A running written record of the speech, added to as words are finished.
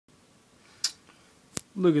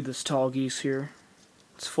Look at this Tallgeese here.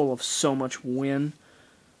 It's full of so much win.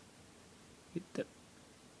 Get that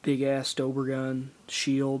big ass Dobergun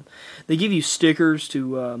shield. They give you stickers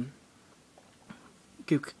to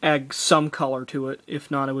add some color to it.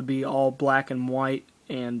 If not, it would be all black and white,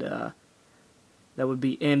 and that would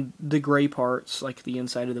be, and the gray parts, like the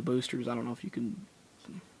inside of the boosters. I don't know if you can.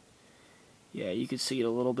 Yeah, you can see it a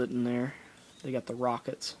little bit in there. They got the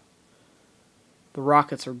rockets. The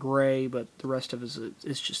rockets are gray, but the rest of it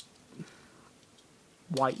is just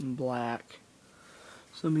white and black.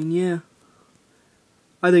 So, I mean, yeah.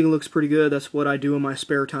 I think it looks pretty good. That's what I do in my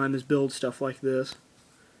spare time, is build stuff like this.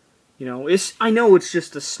 You know, I know it's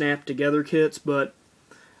just the snap together kits, but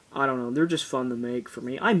I don't know. They're just fun to make for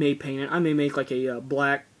me. I may paint it. I may make like a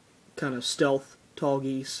black kind of stealth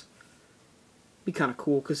Tallgeese. Be kind of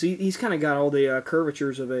cool, because he's kind of got all the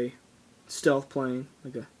curvatures of a stealth plane,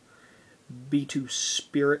 like a B2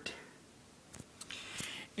 Spirit.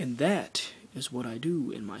 And that is what I do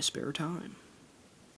in my spare time.